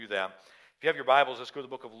that. If you have your Bibles, let's go to the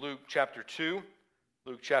book of Luke chapter 2.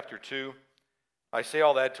 Luke chapter 2. I say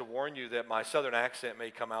all that to warn you that my southern accent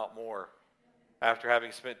may come out more after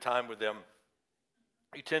having spent time with them.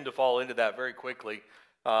 You tend to fall into that very quickly.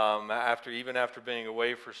 Even after being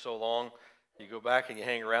away for so long, you go back and you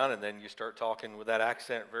hang around and then you start talking with that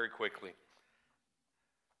accent very quickly.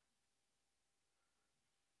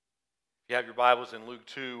 If you have your Bibles in Luke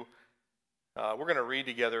 2, we're going to read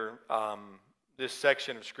together this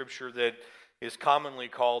section of Scripture that is commonly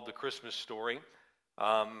called the Christmas story.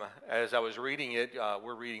 As I was reading it,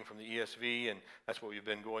 we're reading from the ESV, and that's what we've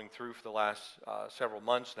been going through for the last several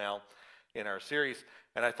months now in our series.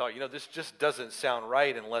 And I thought, this just doesn't sound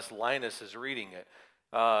right unless Linus is reading it.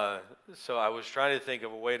 So I was trying to think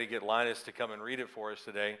of a way to get Linus to come and read it for us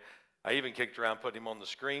today. I even kicked around putting him on the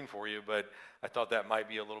screen for you, but I thought that might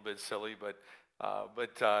be a little bit silly. But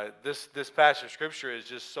this passage of Scripture is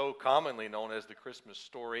just so commonly known as the Christmas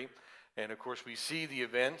story. And of course, we see the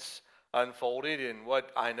events unfolded, and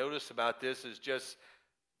what I notice about this is just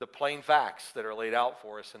the plain facts that are laid out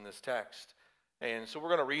for us in this text. And so we're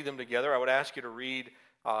going to read them together. I would ask you to read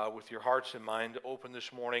with your hearts and mind open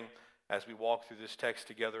this morning as we walk through this text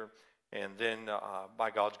together, and then by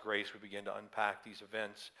God's grace we begin to unpack these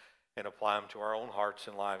events and apply them to our own hearts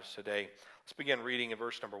and lives today. Let's begin reading in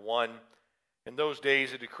verse number 1. In those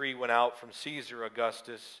days a decree went out from Caesar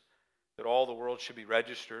Augustus that all the world should be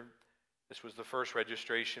registered. This was the first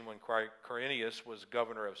registration when Quirinius was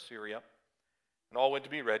governor of Syria. And all went to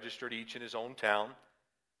be registered, each in his own town.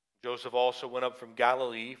 Joseph also went up from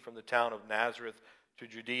Galilee, from the town of Nazareth to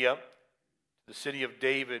Judea, to the city of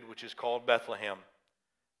David, which is called Bethlehem,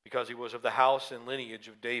 because he was of the house and lineage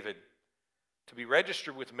of David, to be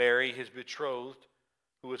registered with Mary, his betrothed,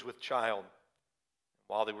 who was with child.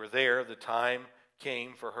 While they were there, the time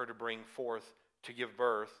came for her to bring forth to give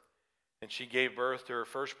birth. And she gave birth to her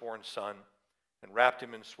firstborn son, and wrapped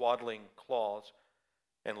him in swaddling cloths,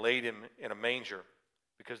 and laid him in a manger,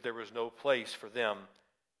 because there was no place for them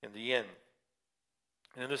in the inn.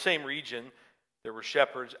 And in the same region there were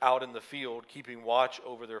shepherds out in the field, keeping watch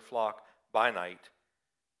over their flock by night.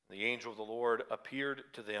 The angel of the Lord appeared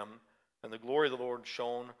to them, and the glory of the Lord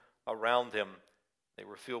shone around them. They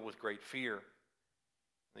were filled with great fear.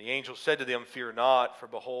 And the angel said to them, "Fear not, for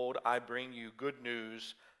behold, I bring you good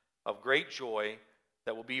news of great joy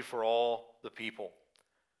that will be for all the people.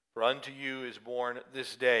 For unto you is born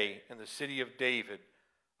this day in the city of David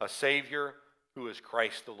a Savior, who is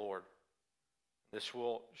Christ the Lord. This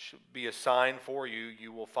will be a sign for you.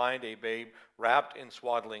 You will find a babe wrapped in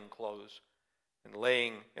swaddling clothes and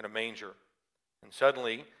laying in a manger." And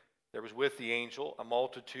suddenly there was with the angel a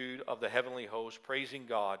multitude of the heavenly host, praising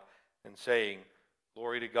God and saying,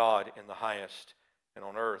 "Glory to God in the highest, and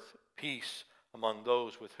on earth peace among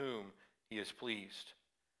those with whom he is pleased."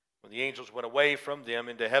 When the angels went away from them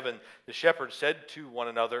into heaven, the shepherds said to one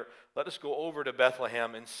another, "Let us go over to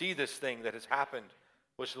Bethlehem and see this thing that has happened,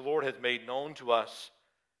 which the Lord hath made known to us."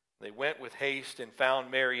 They went with haste and found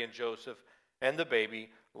Mary and Joseph and the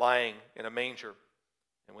baby lying in a manger.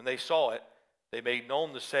 And when they saw it, they made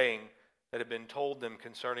known the saying that had been told them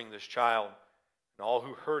concerning this child. And all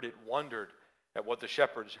who heard it wondered at what the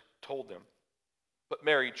shepherds told them. But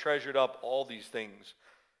Mary treasured up all these things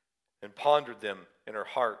and pondered them in her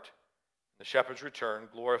heart. The shepherds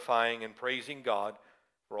returned, glorifying and praising God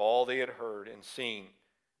for all they had heard and seen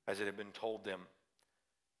as it had been told them.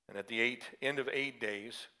 And at the end of 8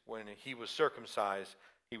 days, when he was circumcised,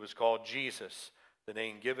 he was called Jesus, the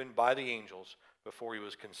name given by the angels before he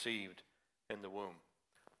was conceived in the womb.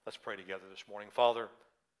 Let's pray together this morning. Father,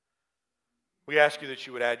 we ask you that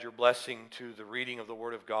you would add your blessing to the reading of the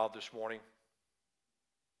Word of God this morning.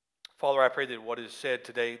 Father, I pray that what is said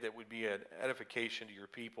today that would be an edification to your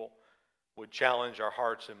people, would challenge our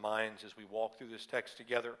hearts and minds as we walk through this text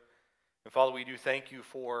together. And Father, we do thank you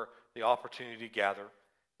for the opportunity to gather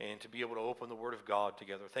and to be able to open the Word of God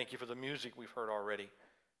together. Thank you for the music we've heard already.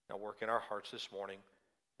 Now work in our hearts this morning.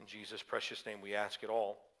 In Jesus' precious name we ask it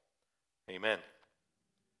all. Amen.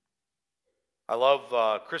 I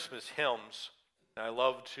love Christmas hymns. And I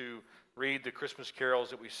love to read the Christmas carols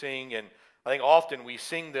that we sing, and I think often we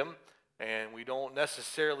sing them and we don't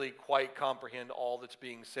necessarily quite comprehend all that's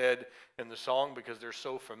being said in the song because they're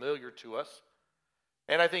so familiar to us.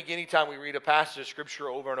 And I think anytime we read a passage of Scripture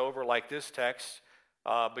over and over like this text,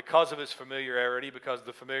 because of its familiarity, because of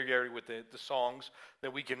the familiarity with the songs,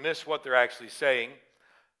 that we can miss what they're actually saying.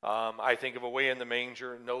 I think of "Away in the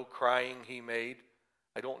manger, no crying he made."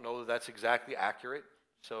 I don't know that that's exactly accurate,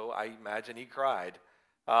 so I imagine he cried.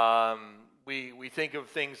 We think of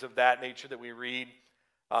things of that nature that we read.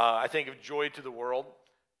 I think of "Joy to the World."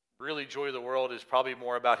 Really, Joy of the World is probably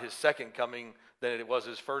more about his second coming than it was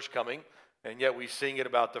his first coming, and yet we sing it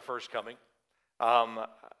about the first coming. O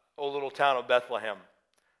Little Town of Bethlehem.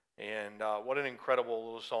 And what an incredible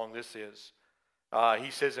little song this is.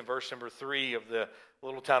 He says in verse number 3 of the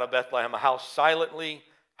Little Town of Bethlehem, how silently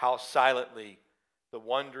the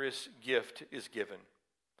wondrous gift is given.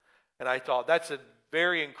 And I thought that's a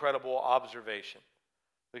very incredible observation,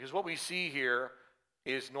 because what we see here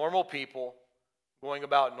is normal people going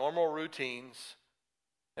about normal routines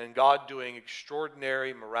and God doing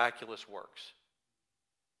extraordinary, miraculous works.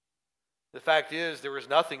 The fact is, there was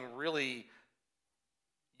nothing really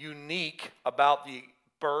unique about the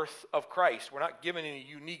birth of Christ. We're not given any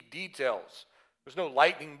unique details. There's no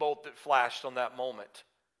lightning bolt that flashed on that moment.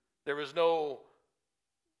 There was no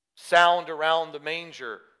sound around the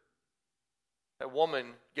manger. That woman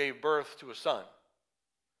gave birth to a son,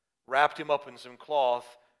 wrapped him up in some cloth,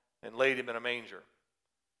 and laid him in a manger.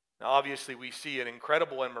 Now, obviously, we see an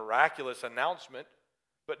incredible and miraculous announcement,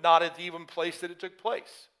 but not at the even place that it took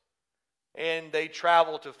place. And they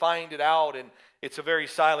travel to find it out, and it's a very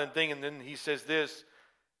silent thing. And then he says this,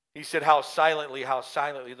 he said, how silently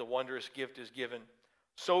the wondrous gift is given.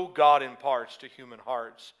 So God imparts to human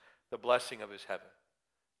hearts the blessing of his heaven.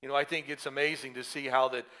 You know, I think it's amazing to see how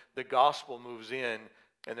that the gospel moves in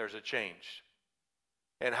and there's a change.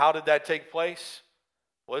 And how did that take place?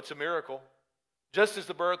 Well, it's a miracle. Just as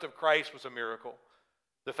the birth of Christ was a miracle,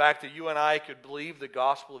 the fact that you and I could believe the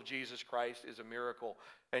gospel of Jesus Christ is a miracle.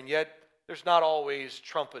 And yet, there's not always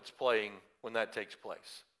trumpets playing when that takes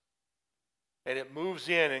place. And it moves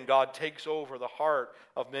in and God takes over the heart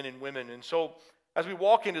of men and women. And so, as we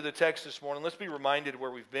walk into the text this morning, let's be reminded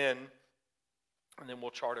where we've been, and then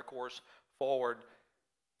we'll chart a course forward.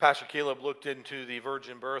 Pastor Caleb looked into the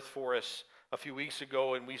virgin birth for us a few weeks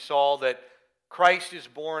ago, and we saw that Christ is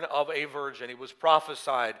born of a virgin. It was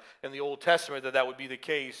prophesied in the Old Testament that that would be the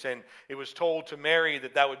case, and it was told to Mary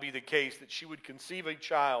that that would be the case, that she would conceive a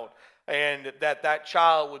child, and that that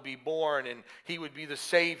child would be born, and he would be the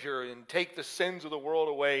Savior and take the sins of the world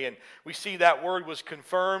away. And we see that word was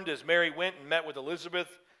confirmed as Mary went and met with Elizabeth.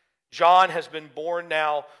 John has been born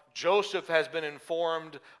now. Joseph has been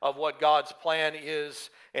informed of what God's plan is.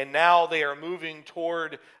 And now they are moving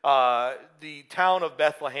toward the town of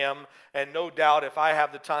Bethlehem. And no doubt, if I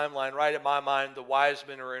have the timeline right in my mind, the wise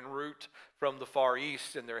men are en route from the Far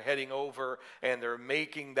East. And they're heading over and they're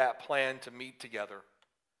making that plan to meet together.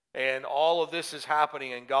 And all of this is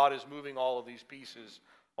happening, and God is moving all of these pieces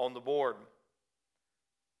on the board.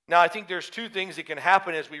 Now, I think there's two things that can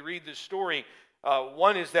happen as we read this story.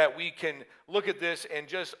 One is that we can look at this and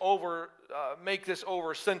just make this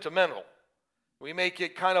over sentimental. We make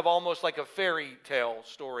it kind of almost like a fairy tale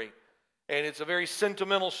story, and it's a very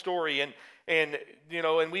sentimental story. And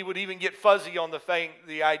we would even get fuzzy on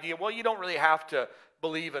the idea. Well, you don't really have to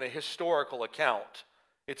believe in a historical account.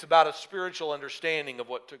 It's about a spiritual understanding of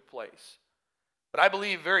what took place. But I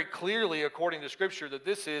believe very clearly, according to Scripture, that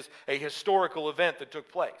this is a historical event that took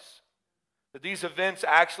place. That these events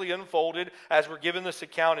actually unfolded as we're given this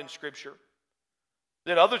account in Scripture.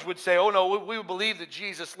 Then others would say, oh no, we believe that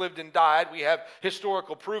Jesus lived and died. We have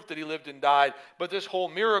historical proof that he lived and died. But this whole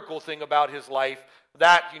miracle thing about his life,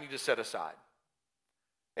 that you need to set aside.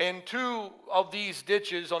 And two of these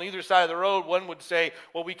ditches on either side of the road, one would say,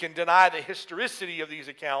 well, we can deny the historicity of these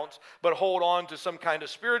accounts, but hold on to some kind of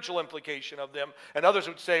spiritual implication of them. And others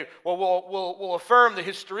would say, well, we'll affirm the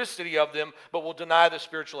historicity of them, but we'll deny the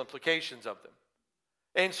spiritual implications of them.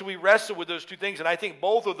 And so we wrestle with those two things, and I think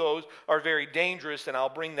both of those are very dangerous, and I'll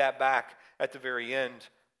bring that back at the very end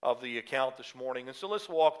of the account this morning. And so let's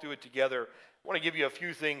walk through it together. I want to give you a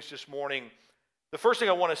few things this morning. The first thing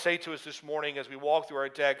I want to say to us this morning as we walk through our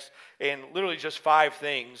text, and literally just 5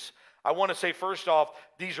 things, I want to say first off,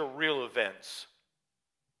 these are real events.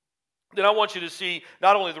 Then I want you to see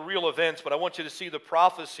not only the real events, but I want you to see the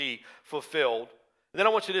prophecy fulfilled. And then I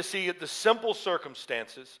want you to see the simple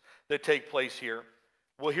circumstances that take place here.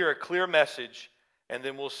 We'll hear a clear message, and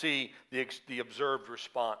then we'll see the observed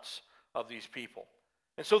response of these people.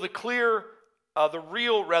 And so the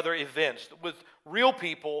real events with real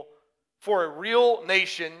people, for a real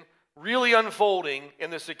nation really unfolding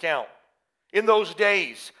in this account. In those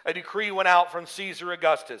days, a decree went out from Caesar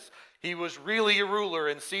Augustus. He was really a ruler,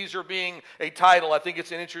 and Caesar being a title, I think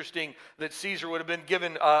it's interesting that Caesar would have been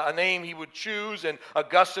given a name he would choose, and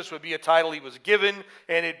Augustus would be a title he was given,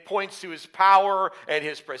 and it points to his power and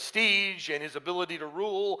his prestige and his ability to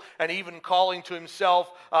rule, and even calling to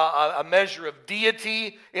himself a measure of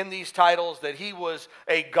deity in these titles, that he was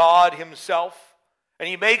a god himself. And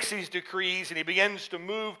he makes these decrees and he begins to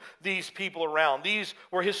move these people around. These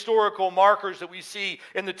were historical markers that we see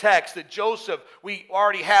in the text, that Joseph, we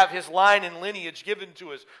already have his line and lineage given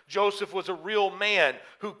to us. Joseph was a real man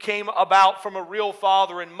who came about from a real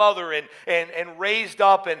father and mother and raised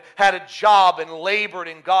up and had a job and labored,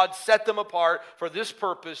 and God set them apart for this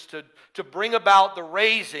purpose to bring about the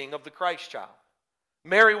raising of the Christ child.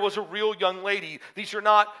 Mary was a real young lady. These are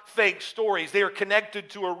not fake stories. They are connected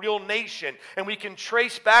to a real nation. And we can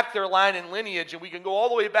trace back their line and lineage, and we can go all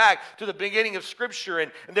the way back to the beginning of Scripture,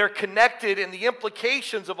 and they're connected, and the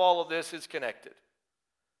implications of all of this is connected.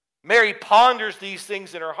 Mary ponders these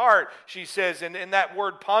things in her heart, she says, and that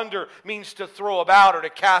word ponder means to throw about or to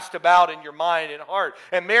cast about in your mind and heart.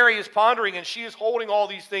 And Mary is pondering, and she is holding all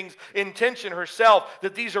these things in tension herself,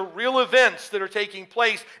 that these are real events that are taking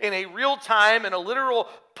place in a real time, in a literal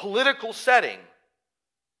political setting.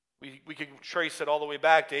 We can trace it all the way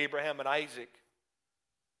back to Abraham and Isaac.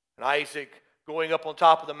 And Isaac going up on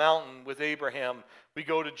top of the mountain with Abraham. We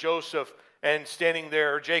go to Joseph and standing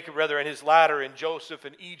there, or Jacob rather, and his ladder, and Joseph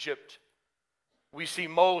in Egypt. We see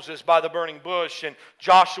Moses by the burning bush, and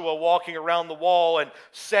Joshua walking around the wall, and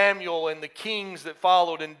Samuel and the kings that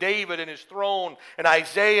followed, and David and his throne, and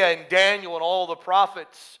Isaiah and Daniel and all the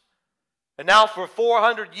prophets. And now for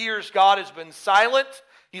 400 years God has been silent.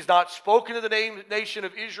 He's not spoken to the nation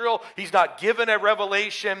of Israel. He's not given a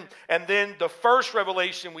revelation. And then the first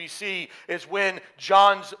revelation we see is when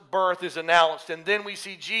John's birth is announced. And then we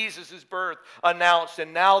see Jesus' birth announced.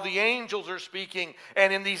 And now the angels are speaking.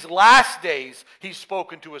 And in these last days, he's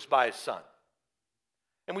spoken to us by his Son.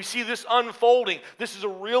 And we see this unfolding. This is a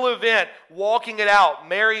real event, walking it out.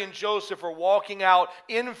 Mary and Joseph are walking out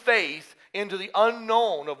in faith into the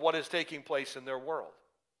unknown of what is taking place in their world.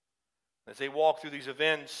 As they walk through these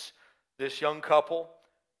events, this young couple,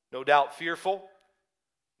 no doubt fearful,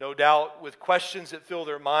 no doubt with questions that fill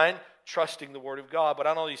their mind, trusting the Word of God. But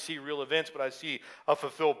I not only see real events, but I see a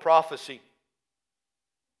fulfilled prophecy.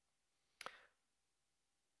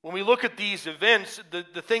 When we look at these events,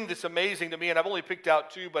 the thing that's amazing to me, and I've only picked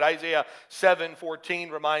out two, but Isaiah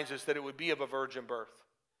 7:14 reminds us that it would be of a virgin birth.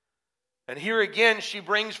 And here again, she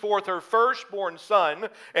brings forth her firstborn son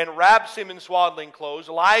and wraps him in swaddling clothes,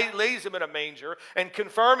 lays him in a manger, and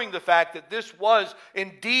confirming the fact that this was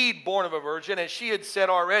indeed born of a virgin. As she had said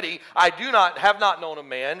already, I have not known a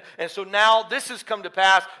man. And so now this has come to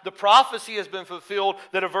pass. The prophecy has been fulfilled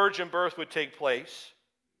that a virgin birth would take place.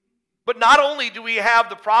 But not only do we have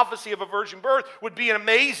the prophecy of a virgin birth, would be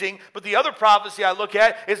amazing, but the other prophecy I look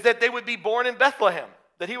at is that they would be born in Bethlehem,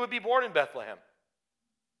 that he would be born in Bethlehem.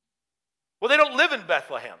 Well, they don't live in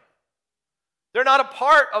Bethlehem. They're not a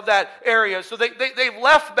part of that area. So they've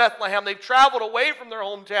left Bethlehem. They've traveled away from their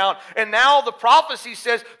hometown. And now the prophecy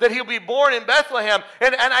says that he'll be born in Bethlehem.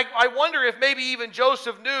 And I wonder if maybe even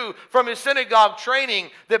Joseph knew from his synagogue training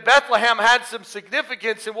that Bethlehem had some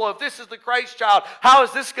significance. And well, if this is the Christ child, how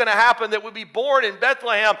is this going to happen that would be born in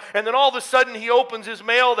Bethlehem? And then all of a sudden he opens his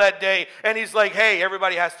mail that day and he's like, hey,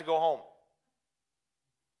 everybody has to go home.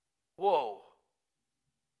 Whoa.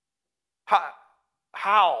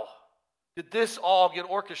 How did this all get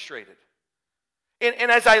orchestrated? And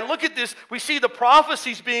as I look at this, we see the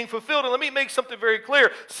prophecies being fulfilled. And let me make something very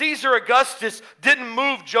clear. Caesar Augustus didn't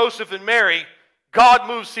move Joseph and Mary. God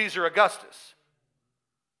moved Caesar Augustus.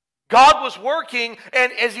 God was working,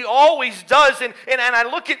 and as he always does, and I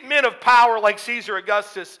look at men of power like Caesar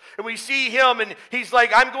Augustus, and we see him, and he's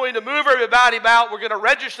like, I'm going to move everybody about, we're going to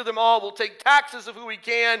register them all, we'll take taxes of who we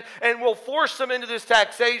can, and we'll force them into this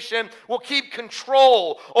taxation, we'll keep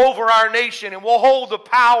control over our nation, and we'll hold the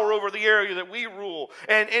power over the area that we rule.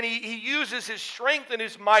 And he uses his strength and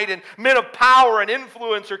his might, and men of power and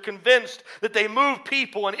influence are convinced that they move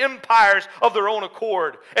people and empires of their own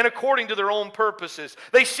accord, and according to their own purposes.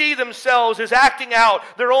 They see themselves as acting out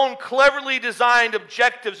their own cleverly designed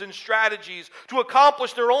objectives and strategies to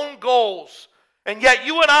accomplish their own goals. And yet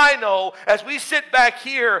you and I know, as we sit back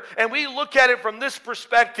here and we look at it from this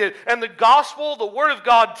perspective, and the gospel, the Word of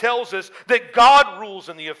God tells us that God rules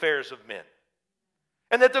in the affairs of men.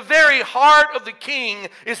 And that the very heart of the king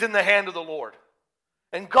is in the hand of the Lord.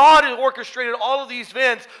 And God has orchestrated all of these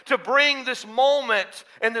events to bring this moment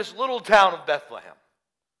in this little town of Bethlehem,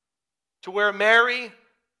 to where Mary,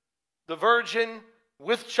 the virgin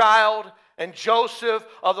with child, and Joseph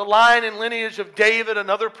of the line and lineage of David,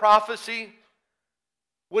 another prophecy,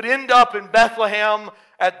 would end up in Bethlehem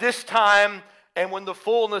at this time. And when the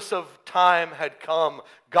fullness of time had come,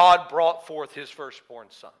 God brought forth his firstborn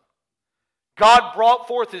son. God brought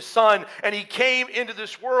forth his son, and he came into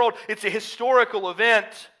this world. It's a historical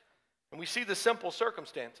event, and we see the simple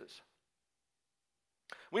circumstances.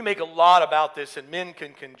 We make a lot about this, and men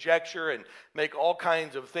can conjecture and make all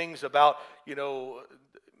kinds of things about,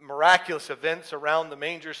 miraculous events around the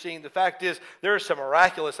manger scene. The fact is, there are some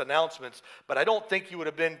miraculous announcements, but I don't think you would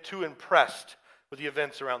have been too impressed with the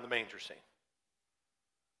events around the manger scene.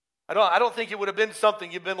 I don't think it would have been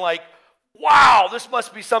something you've been like, wow, this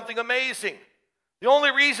must be something amazing. The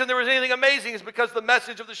only reason there was anything amazing is because the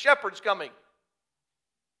message of the shepherd's coming.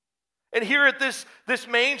 And here at this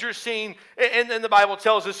manger scene, and then the Bible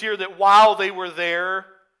tells us here that while they were there,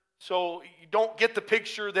 so you don't get the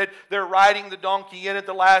picture that they're riding the donkey in at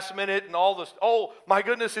the last minute and all this, oh my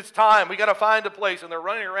goodness, it's time, we got to find a place, and they're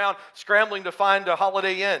running around scrambling to find a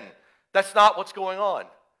Holiday Inn. That's not what's going on.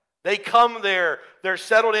 They come there, they're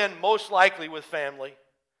settled in most likely with family.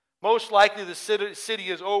 Most likely the city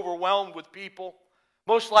is overwhelmed with people.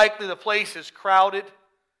 Most likely the place is crowded,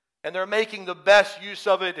 and they're making the best use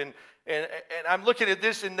of it. And I'm looking at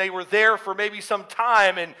this, and they were there for maybe some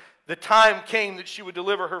time, and the time came that she would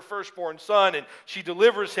deliver her firstborn son, and she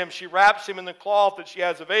delivers him. She wraps him in the cloth that she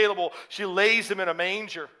has available. She lays him in a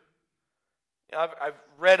manger. I've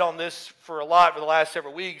read on this for the last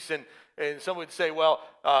several weeks, and some would say, well,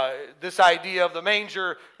 this idea of the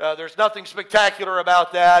manger, there's nothing spectacular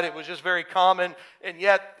about that. It was just very common, and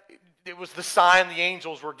yet it was the sign the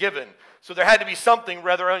angels were given. So there had to be something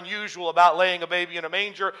rather unusual about laying a baby in a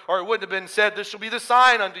manger, or it wouldn't have been said, this shall be the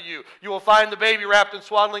sign unto you. You will find the baby wrapped in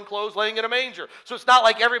swaddling clothes laying in a manger. So it's not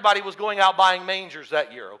like everybody was going out buying mangers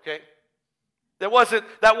that year, okay? That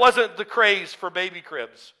wasn't the craze for baby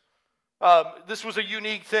cribs. This was a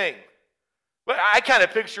unique thing. But I kind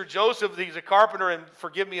of picture Joseph, he's a carpenter, and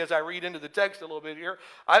forgive me as I read into the text a little bit here.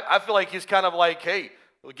 I feel like he's kind of like, hey,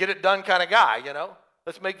 we'll get it done kind of guy,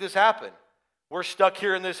 Let's make this happen. We're stuck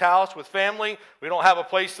here in this house with family. We don't have a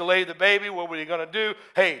place to lay the baby. What are we going to do?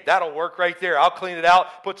 Hey, that'll work right there. I'll clean it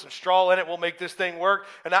out, put some straw in it. We'll make this thing work.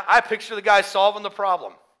 And I picture the guy solving the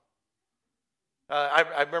problem.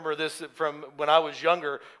 I remember this from when I was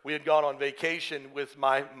younger. We had gone on vacation with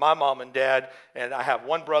my mom and dad, and I have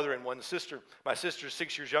one brother and one sister. My sister's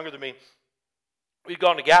 6 years younger than me. We'd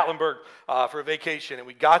gone to Gatlinburg for a vacation, and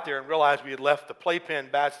we got there and realized we had left the playpen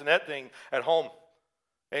bassinet thing at home.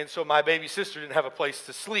 And so my baby sister didn't have a place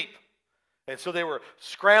to sleep. And so they were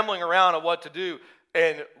scrambling around on what to do.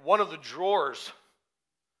 And one of the drawers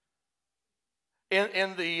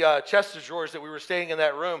in the chest of drawers that we were staying in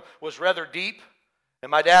that room was rather deep. And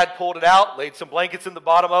my dad pulled it out, laid some blankets in the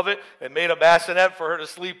bottom of it, and made a bassinet for her to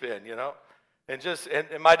sleep in,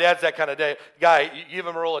 And my dad's that kind of guy. You give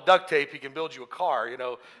him a roll of duct tape, he can build you a car,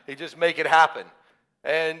 He just make it happen.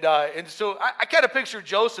 And so I kind of picture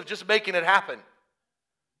Joseph just making it happen.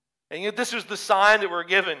 And yet this was the sign that we're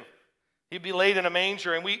given. He'd be laid in a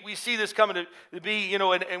manger. And we see this coming to be,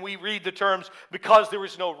 and we read the terms, because there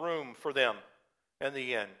was no room for them in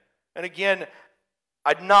the inn. And again,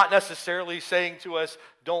 I'm not necessarily saying to us,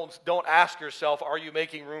 don't ask yourself, are you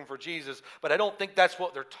making room for Jesus? But I don't think that's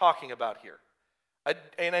what they're talking about here.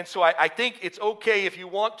 So I think it's okay if you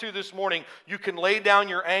want to this morning, you can lay down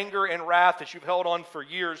your anger and wrath that you've held on for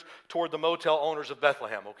years toward the motel owners of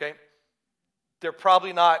Bethlehem, okay? They're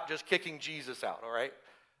probably not just kicking Jesus out, all right?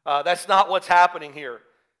 That's not what's happening here.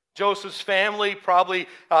 Joseph's family probably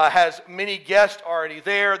has many guests already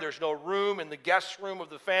there. There's no room in the guest room of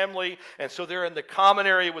the family, and so they're in the common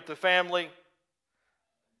area with the family.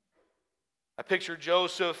 I picture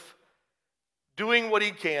Joseph doing what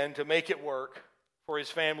he can to make it work for his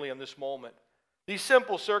family in this moment. These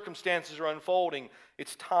simple circumstances are unfolding.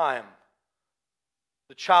 It's time.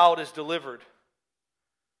 The child is delivered.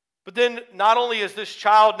 But then not only is this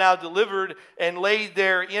child now delivered and laid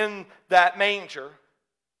there in that manger,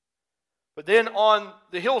 but then on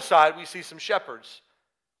the hillside we see some shepherds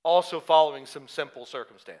also following some simple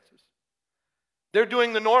circumstances. They're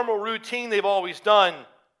doing the normal routine they've always done.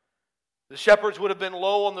 The shepherds would have been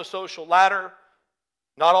low on the social ladder,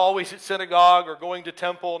 not always at synagogue or going to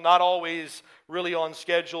temple, not always really on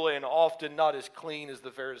schedule, and often not as clean as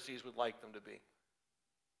the Pharisees would like them to be.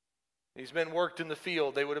 These men worked in the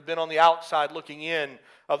field. They would have been on the outside looking in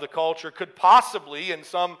of the culture. Could possibly, and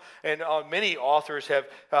many authors have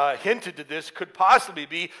hinted to this, could possibly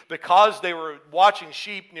be because they were watching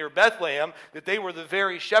sheep near Bethlehem, that they were the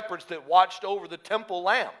very shepherds that watched over the temple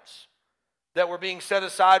lambs that were being set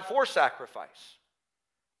aside for sacrifice.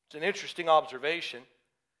 It's an interesting observation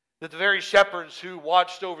that the very shepherds who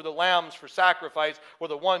watched over the lambs for sacrifice were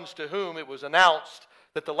the ones to whom it was announced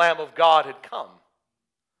that the Lamb of God had come.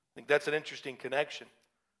 I think that's an interesting connection.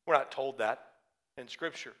 We're not told that in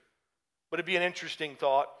Scripture, but it'd be an interesting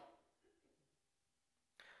thought.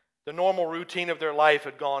 The normal routine of their life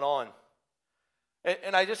had gone on.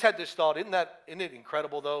 And I just had this thought, isn't it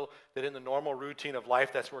incredible, though, that in the normal routine of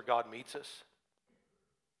life, that's where God meets us?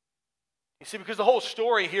 You see, because the whole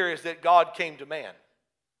story here is that God came to man.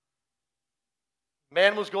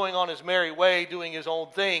 Man was going on his merry way, doing his own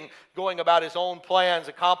thing, going about his own plans,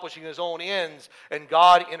 accomplishing his own ends, and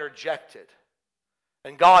God interjected.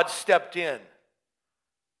 And God stepped in.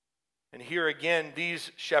 And here again,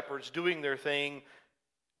 these shepherds doing their thing,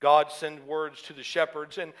 God sent words to the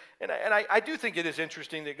shepherds. And I do think it is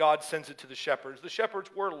interesting that God sends it to the shepherds. The shepherds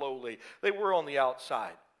were lowly. They were on the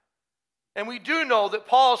outside. And we do know that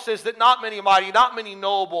Paul says that not many mighty, not many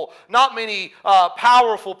noble, not many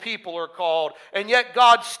powerful people are called. And yet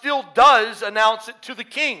God still does announce it to the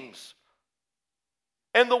kings.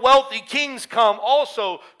 And the wealthy kings come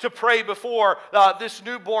also to pray before this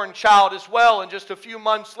newborn child as well. And just a few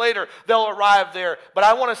months later, they'll arrive there. But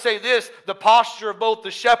I want to say this, the posture of both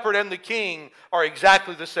the shepherd and the king are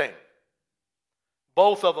exactly the same.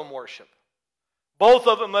 Both of them worship. Both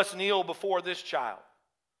of them must kneel before this child.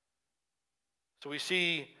 So we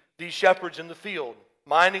see these shepherds in the field,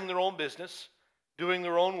 minding their own business, doing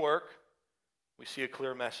their own work. We see a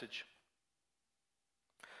clear message.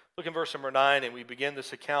 Look in verse number 9, and we begin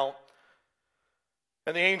this account.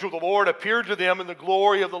 And the angel of the Lord appeared to them, and the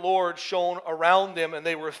glory of the Lord shone around them, and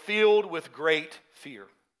they were filled with great fear.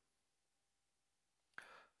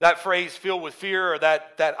 That phrase, filled with fear, or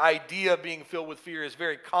that idea of being filled with fear is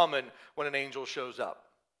very common when an angel shows up.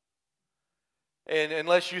 And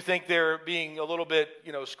unless you think they're being a little bit,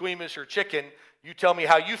 squeamish or chicken, you tell me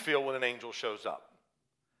how you feel when an angel shows up.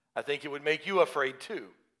 I think it would make you afraid too.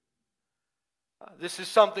 This is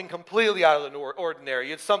something completely out of the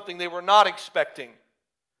ordinary. It's something they were not expecting.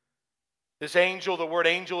 This angel, the word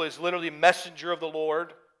angel is literally messenger of the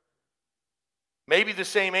Lord. Maybe the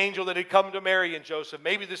same angel that had come to Mary and Joseph.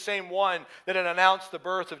 Maybe the same one that had announced the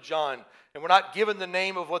birth of John. And we're not given the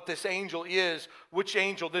name of what this angel is, which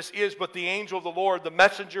angel this is, but the angel of the Lord, the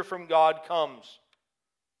messenger from God, comes.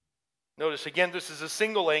 Notice again, this is a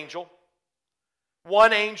single angel.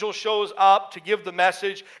 One angel shows up to give the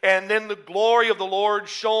message, and then the glory of the Lord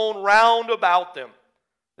shone round about them,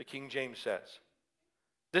 the King James says.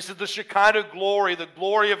 This is the Shekinah glory, the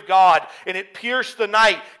glory of God, and it pierced the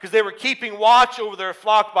night because they were keeping watch over their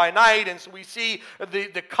flock by night, and so we see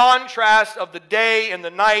the contrast of the day and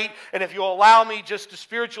the night. And if you'll allow me just to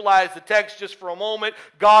spiritualize the text just for a moment,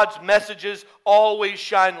 God's messages always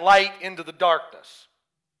shine light into the darkness.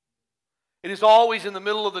 It is always in the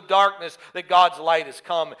middle of the darkness that God's light has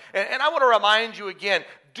come. And I want to remind you again,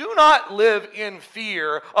 do not live in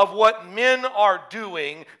fear of what men are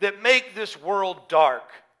doing that make this world dark.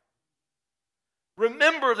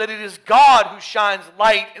 Remember that it is God who shines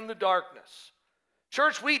light in the darkness.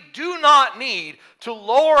 Church, we do not need to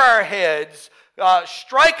lower our heads,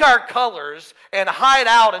 strike our colors, and hide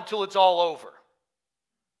out until it's all over.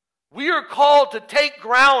 We are called to take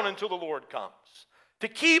ground until the Lord comes. To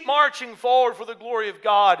keep marching forward for the glory of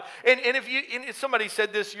God. And if somebody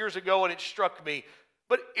said this years ago and it struck me,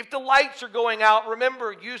 but if the lights are going out,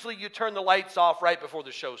 remember, usually you turn the lights off right before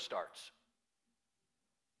the show starts.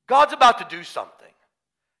 God's about to do something.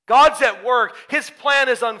 God's at work. His plan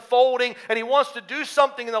is unfolding, and He wants to do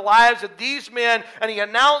something in the lives of these men, and He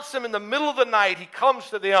announced them in the middle of the night. He comes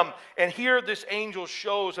to them, and here this angel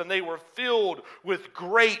shows, and they were filled with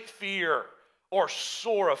great fear, or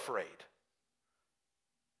sore afraid.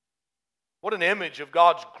 What an image of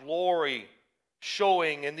God's glory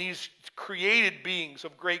showing in these created beings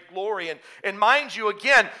of great glory. And mind you,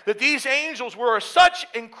 again, that these angels were such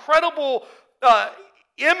incredible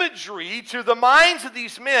imagery to the minds of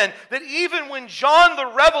these men that even when John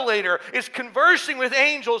the Revelator is conversing with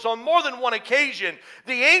angels on more than one occasion,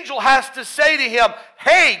 the angel has to say to him,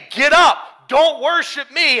 hey, get up, don't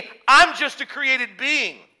worship me, I'm just a created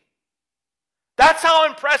being. That's how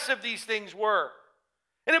impressive these things were.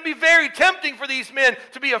 And it would be very tempting for these men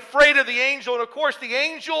to be afraid of the angel. And of course, the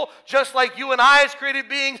angel, just like you and I as created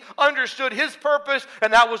beings, understood his purpose,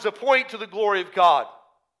 and that was to point to the glory of God.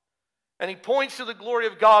 And he points to the glory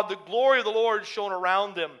of God. The glory of the Lord shone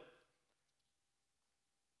around them.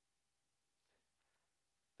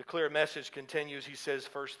 The clear message continues. He says,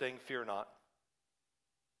 first thing, fear not.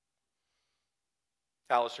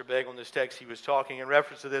 Alistair Begg on this text, he was talking in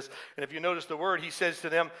reference to this. And if you notice the word, he says to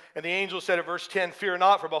them, and the angel said in verse 10, fear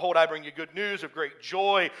not, for behold, I bring you good news of great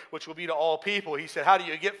joy, which will be to all people. He said, how do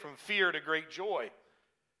you get from fear to great joy?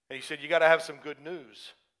 And he said, you got to have some good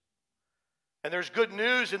news. And there's good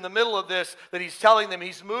news in the middle of this that he's telling them.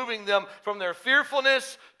 He's moving them from their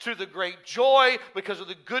fearfulness to the great joy because of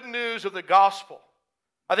the good news of the gospel.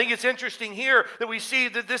 I think it's interesting here that we see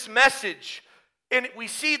that this message And we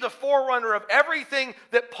see the forerunner of everything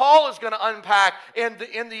that Paul is going to unpack in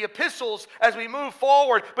the epistles as we move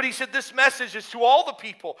forward. But he said this message is to all the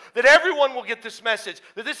people, that everyone will get this message,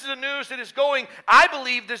 that this is the news that is going. I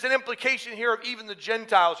believe there's an implication here of even the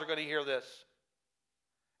Gentiles are going to hear this.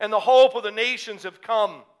 And the hope of the nations have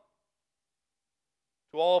come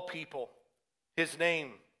to all people, his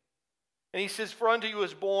name. And he says, for unto you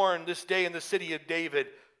is born this day in the city of David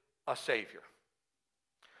a Savior.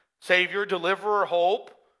 Savior, deliverer,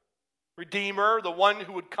 hope, redeemer, the one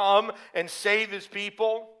who would come and save his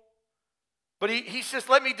people. But he says,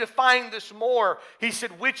 let me define this more. He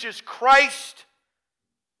said, which is Christ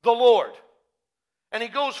the Lord. And he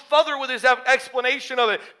goes further with his explanation of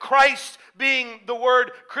it. Christ being the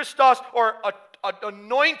word Christos, or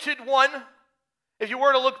anointed one. If you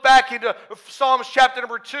were to look back into Psalms chapter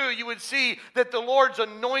number 2, you would see that the Lord's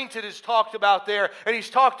anointed is talked about there. And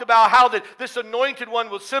he's talked about how that this anointed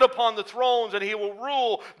one will sit upon the thrones and he will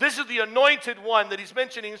rule. This is the anointed one that he's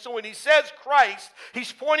mentioning. So when he says Christ,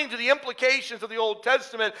 he's pointing to the implications of the Old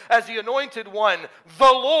Testament as the anointed one. The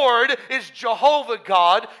Lord is Jehovah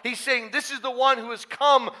God. He's saying this is the one who has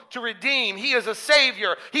come to redeem. He is a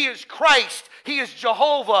Savior. He is Christ. He is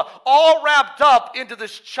Jehovah, all wrapped up into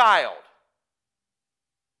this child.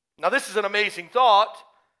 Now this is an amazing thought.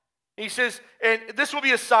 He says, and this will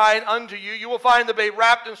be a sign unto you. You will find the babe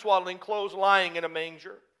wrapped in swaddling clothes, lying in a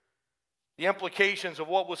manger. The implications of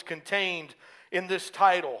what was contained in this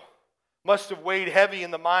title must have weighed heavy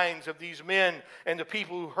in the minds of these men and the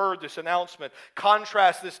people who heard this announcement.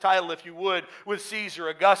 Contrast this title, if you would, with Caesar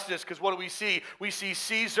Augustus, because what do we see? We see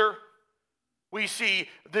Caesar. We see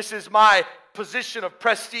this is my position of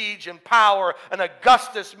prestige and power, and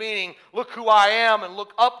Augustus meaning look who I am and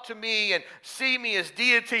look up to me and see me as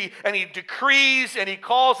deity, and he decrees and he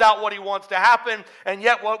calls out what he wants to happen. And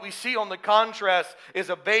yet what we see on the contrast is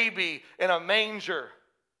a baby in a manger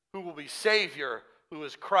who will be Savior, who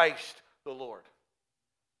is Christ the Lord.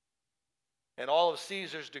 And all of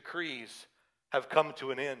Caesar's decrees have come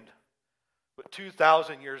to an end. But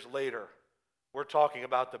 2,000 years later, we're talking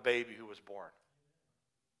about the baby who was born.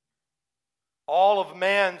 All of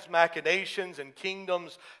man's machinations and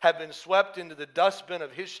kingdoms have been swept into the dustbin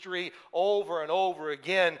of history over and over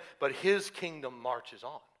again, but his kingdom marches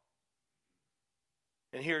on.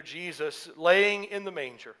 And here Jesus, laying in the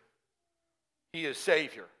manger, he is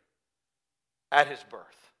Savior at his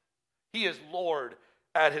birth. He is Lord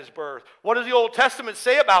at his birth. What does the Old Testament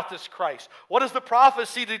say about this Christ? What does the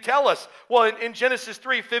prophecy to tell us? Well, in Genesis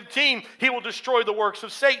 3:15, he will destroy the works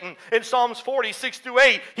of Satan. In Psalms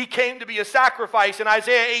 46-8, he came to be a sacrifice. In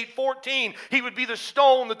Isaiah 8:14, he would be the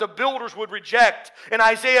stone that the builders would reject. In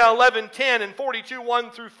Isaiah 11:10 and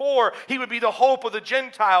 42:1-4, he would be the hope of the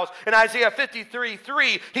Gentiles. In Isaiah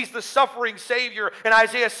 53:3, he's the suffering Savior. In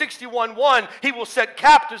Isaiah 61:1, he will set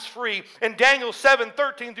captives free. In Daniel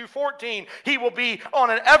 7:13-14, he will be on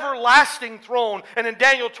an everlasting throne. And in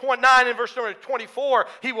Daniel 9 and verse number 24,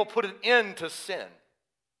 he will put an end to sin.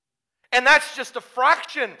 And that's just a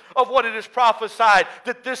fraction of what it is prophesied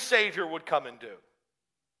that this Savior would come and do,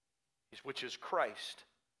 which is Christ,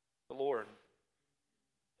 the Lord.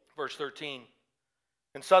 Verse 13,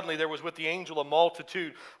 and suddenly there was with the angel a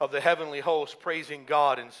multitude of the heavenly host praising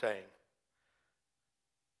God and saying.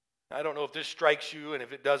 I don't know if this strikes you, and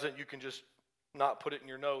if it doesn't, you can just not put it in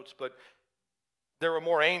your notes, but there were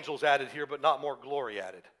more angels added here, but not more glory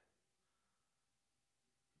added.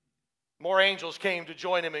 More angels came to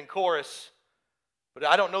join him in chorus, but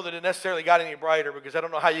I don't know that it necessarily got any brighter, because I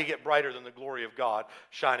don't know how you get brighter than the glory of God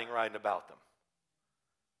shining right about them.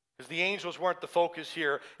 Because the angels weren't the focus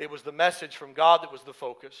here. It was the message from God that was the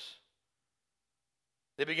focus.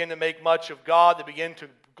 They begin to make much of God. They begin to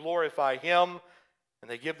glorify him,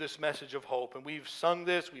 and they give this message of hope. And we've sung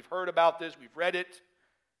this, we've heard about this, we've read it.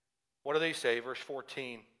 What do they say? Verse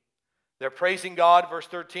 14. They're praising God, verse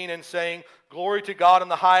 13, and saying, glory to God in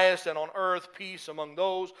the highest, and on earth peace among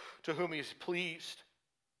those to whom he is pleased.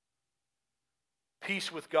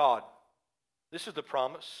 Peace with God. This is the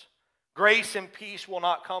promise. Grace and peace will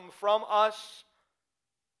not come from us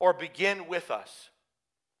or begin with us.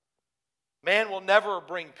 Man will never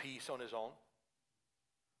bring peace on his own.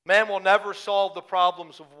 Man will never solve the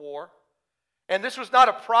problems of war. And this was not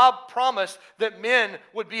a promise that men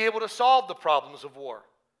would be able to solve the problems of war.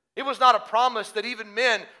 It was not a promise that even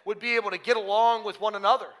men would be able to get along with one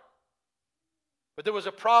another. But there was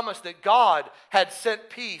a promise that God had sent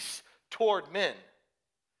peace toward men.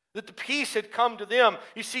 That the peace had come to them.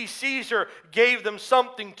 You see, Caesar gave them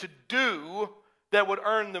something to do that would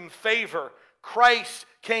earn them favor. Christ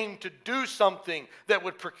came to do something that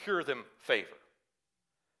would procure them favor.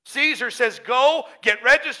 Caesar says, go, get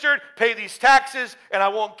registered, pay these taxes, and I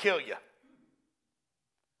won't kill you.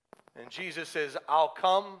 And Jesus says, I'll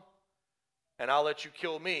come and I'll let you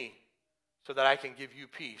kill me so that I can give you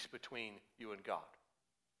peace between you and God.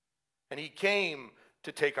 And he came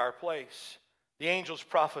to take our place. The angels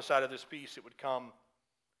prophesied of this peace that would come.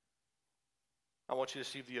 I want you to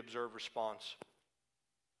see the observed response.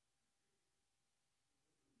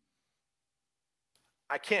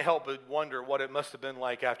 I can't help but wonder what it must have been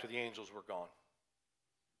like after the angels were gone.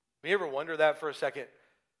 You ever wonder that for a second?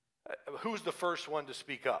 Who's the first one to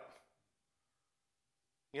speak up?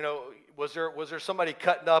 You know, was there somebody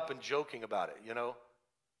cutting up and joking about it, you know?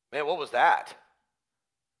 Man, what was that?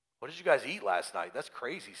 What did you guys eat last night? That's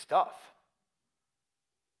crazy stuff.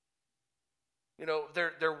 You know,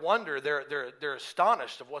 they're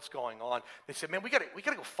astonished of what's going on. They said, man, we gotta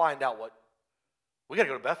go find out we gotta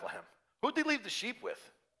go to Bethlehem. Who'd they leave the sheep with?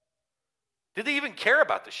 Did they even care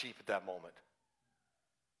about the sheep at that moment?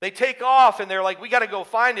 They take off and they're like, we got to go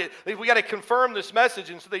find it. We got to confirm this message.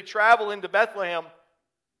 And so they travel into Bethlehem.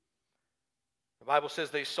 The Bible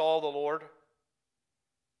says they saw the Lord.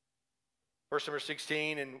 Verse number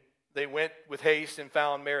 16, and they went with haste and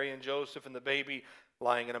found Mary and Joseph and the baby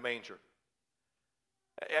lying in a manger.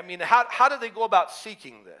 I mean, how did they go about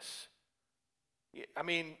seeking this? I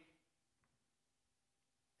mean,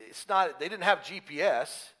 they didn't have GPS.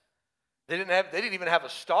 They didn't even have a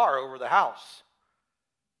star over the house.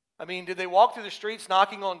 I mean, did they walk through the streets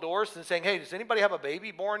knocking on doors and saying, hey, does anybody have a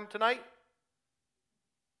baby born tonight?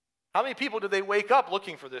 How many people did they wake up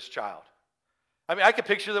looking for this child? I mean, I could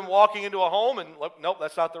picture them walking into a home and, nope,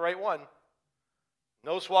 that's not the right one.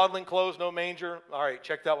 No swaddling clothes, no manger. All right,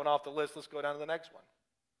 check that one off the list. Let's go down to the next one.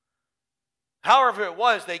 However it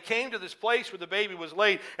was, they came to this place where the baby was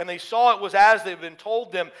laid, and they saw it was as they had been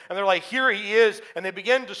told them, and they're like, here he is, and they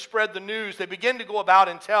begin to spread the news. They begin to go about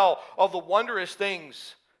and tell of the wondrous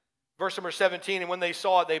things. Verse number 17, and when they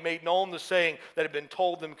saw it, they made known the saying that had been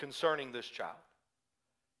told them concerning this child.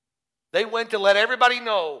 They went to let everybody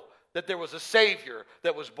know that there was a Savior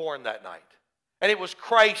that was born that night, and it was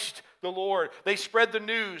Christ the Lord. They spread the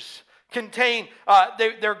news.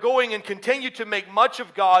 They're going and continue to make much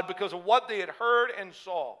of God because of what they had heard and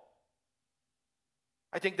saw.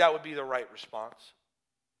 I think that would be the right response.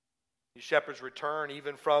 These shepherds return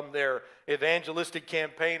even from their evangelistic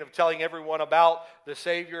campaign of telling everyone about the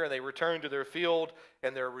Savior, and they return to their field,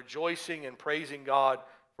 and they're rejoicing and praising God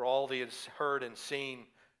for all they had heard and seen,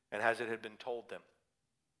 and as it had been told them.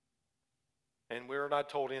 And we're not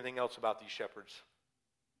told anything else about these shepherds.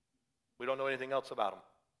 We don't know anything else about them.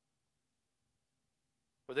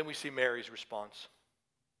 But then we see Mary's response.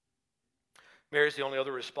 Mary's the only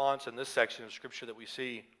other response in this section of Scripture that we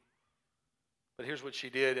see. But here's what she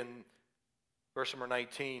did in verse number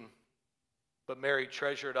 19. But Mary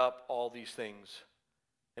treasured up all these things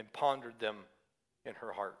and pondered them in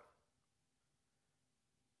her heart.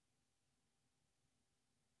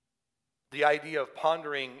 The idea of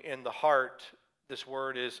pondering in the heart, this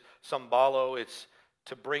word is symbolo. It's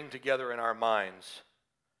to bring together in our minds.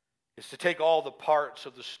 Is to take all the parts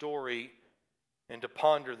of the story and to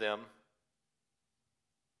ponder them,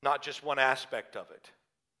 not just one aspect of it.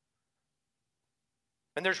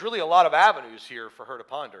 And there's really a lot of avenues here for her to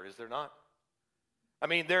ponder, is there not? I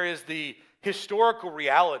mean, there is the historical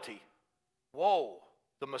reality. Whoa,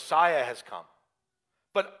 the Messiah has come.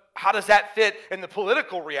 But how does that fit in the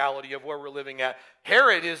political reality of where we're living at?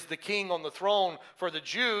 Herod is the king on the throne for the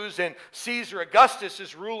Jews, and Caesar Augustus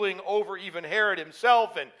is ruling over even Herod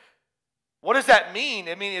himself. And what does that mean?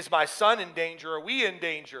 I mean, is my son in danger? Are we in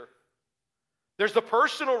danger? There's the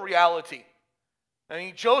personal reality. I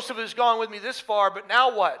mean, Joseph has gone with me this far, but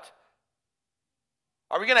now what?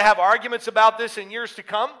 Are we going to have arguments about this in years to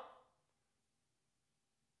come?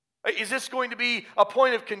 Is this going to be a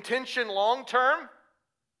point of contention long term?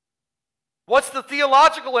 What's the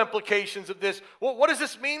theological implications of this? What does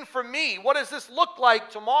this mean for me? What does this look like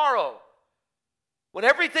tomorrow? When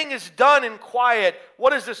everything is done in quiet,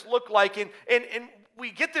 what does this look like? And we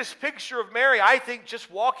get this picture of Mary, I think, just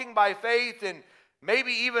walking by faith, and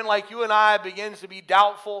maybe even like you and I begins to be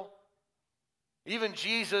doubtful. Even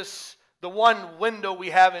Jesus, the one window we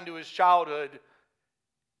have into his childhood,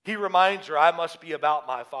 he reminds her, I must be about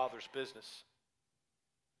my Father's business.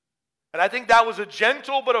 And I think that was a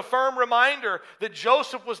gentle but a firm reminder that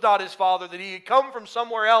Joseph was not his father, that he had come from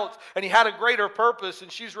somewhere else and he had a greater purpose,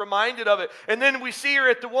 and she's reminded of it. And then we see her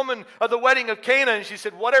at the wedding of Cana, and she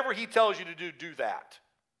said, whatever he tells you to do, do that.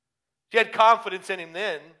 She had confidence in him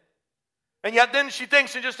then. And yet then she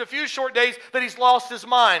thinks in just a few short days that he's lost his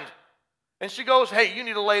mind. And she goes, hey, you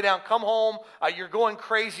need to lay down, come home. You're going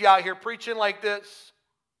crazy out here preaching like this.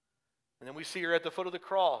 And then we see her at the foot of the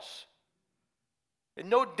cross. And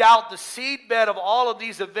no doubt the seedbed of all of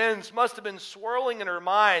these events must have been swirling in her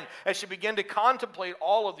mind as she began to contemplate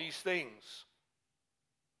all of these things.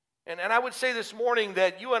 And I would say this morning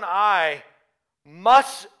that you and I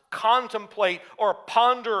must contemplate or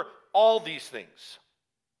ponder all these things.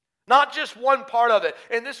 Not just one part of it.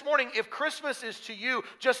 And this morning, if Christmas is to you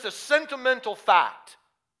just a sentimental fact,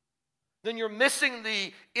 then you're missing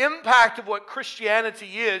the impact of what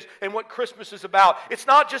Christianity is and what Christmas is about. It's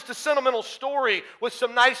not just a sentimental story with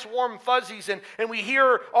some nice warm fuzzies, and we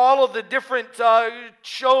hear all of the different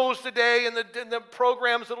shows today and the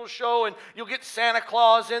programs that will show, and you'll get Santa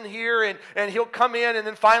Claus in here, and he'll come in, and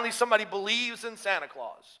then finally somebody believes in Santa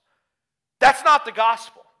Claus. That's not the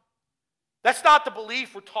gospel. That's not the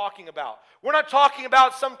belief we're talking about. We're not talking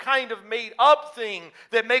about some kind of made-up thing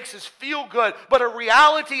that makes us feel good, but a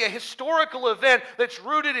reality, a historical event that's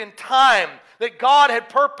rooted in time, that God had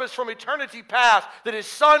purposed from eternity past, that His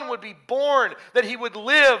Son would be born, that He would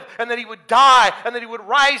live, and that He would die, and that He would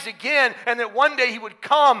rise again, and that one day He would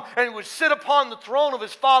come and He would sit upon the throne of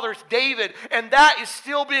His father's David, and that is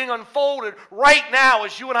still being unfolded right now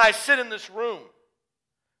as you and I sit in this room.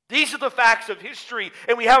 These are the facts of history,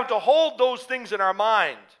 and we have to hold those things in our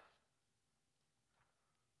mind.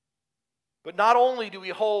 But not only do we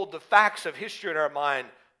hold the facts of history in our mind,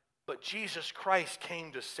 but Jesus Christ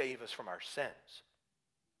came to save us from our sins.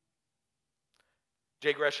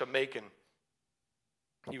 J. Gresham Machen,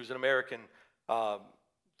 he was an American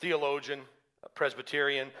theologian, a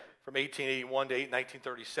Presbyterian from 1881 to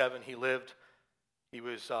 1937. He lived. He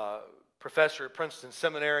was a professor at Princeton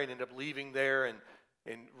Seminary and ended up leaving there and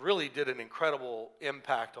really did an incredible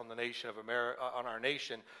impact on the nation of America, on our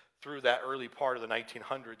nation through that early part of the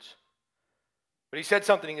 1900s. But he said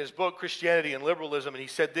something in his book, Christianity and Liberalism, and he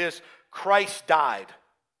said this: Christ died.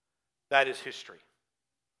 That is history.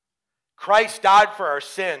 Christ died for our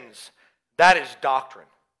sins. That is doctrine.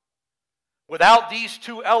 Without these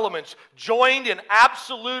two elements joined in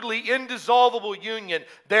absolutely indissoluble union,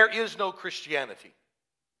 there is no Christianity.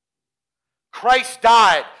 Christ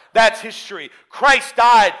died. That's history. Christ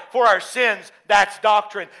died for our sins. That's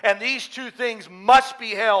doctrine. And these two things must be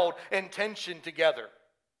held in tension together.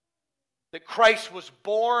 That Christ was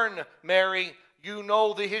born, Mary, you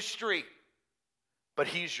know the history. But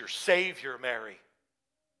He's your Savior, Mary.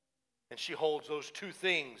 And she holds those two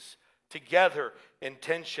things together in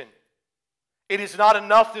tension. It is not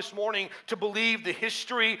enough this morning to believe the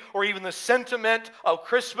history or even the sentiment of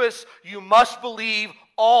Christmas. You must believe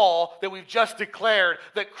all that we've just declared,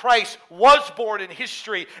 that Christ was born in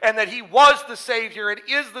history and that He was the Savior and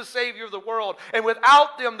is the Savior of the world. And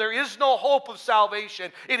without them, there is no hope of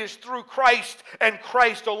salvation. It is through Christ and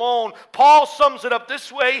Christ alone. Paul sums it up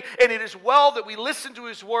this way, and it is well that we listen to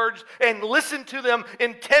his words and listen to them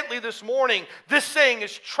intently this morning. This saying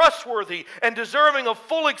is trustworthy and deserving of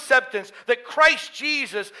full acceptance, that Christ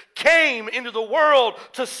Jesus came into the world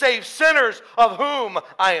to save sinners, of whom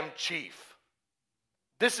I am chief.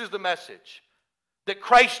 This is the message, that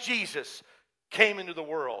Christ Jesus came into the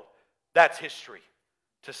world. That's history.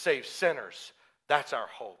 To save sinners, that's our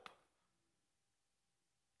hope.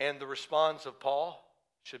 And the response of Paul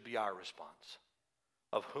should be our response,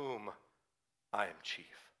 of whom I am chief.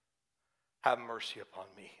 Have mercy upon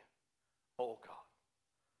me, oh God.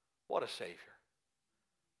 What a Savior.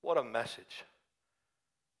 What a message.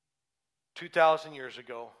 2,000 years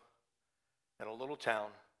ago, in a little town,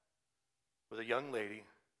 with a young lady,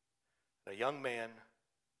 and a young man,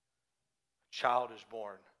 a child is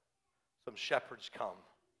born. Some shepherds come.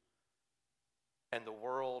 And the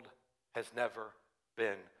world has never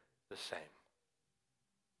been the same.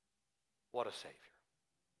 What a Savior.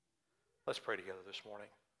 Let's pray together this morning.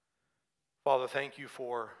 Father, thank you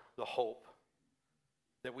for the hope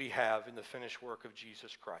that we have in the finished work of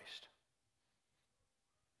Jesus Christ.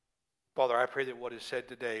 Father, I pray that what is said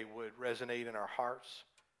today would resonate in our hearts.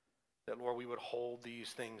 That, Lord, we would hold these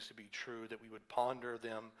things to be true, that we would ponder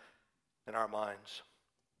them in our minds.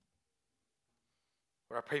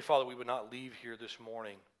 Lord, I pray, Father, we would not leave here this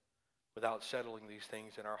morning without settling these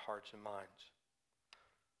things in our hearts and minds.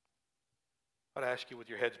 I'd ask you, with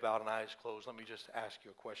your heads bowed and eyes closed, let me just ask you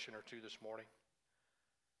a question or two this morning.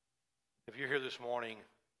 If you're here this morning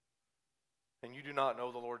and you do not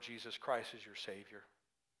know the Lord Jesus Christ as your Savior,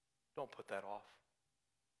 don't put that off.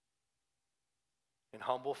 In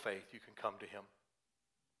humble faith, you can come to Him.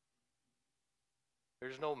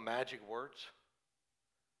 There's no magic words.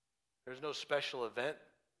 There's no special event.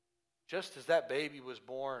 Just as that baby was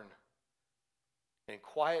born and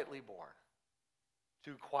quietly born,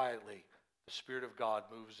 too quietly, the Spirit of God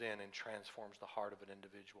moves in and transforms the heart of an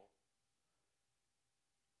individual.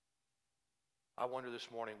 I wonder this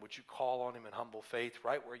morning, would you call on him in humble faith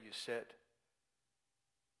right where you sit,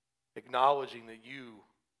 acknowledging that you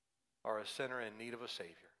are a sinner in need of a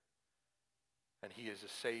Savior, and he is a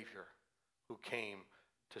Savior who came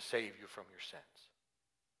to save you from your sins.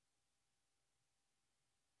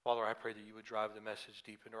 Father, I pray that you would drive the message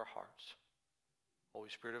deep into our hearts. Holy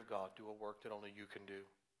Spirit of God, do a work that only you can do.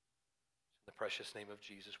 In the precious name of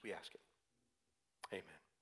Jesus, we ask it. Amen.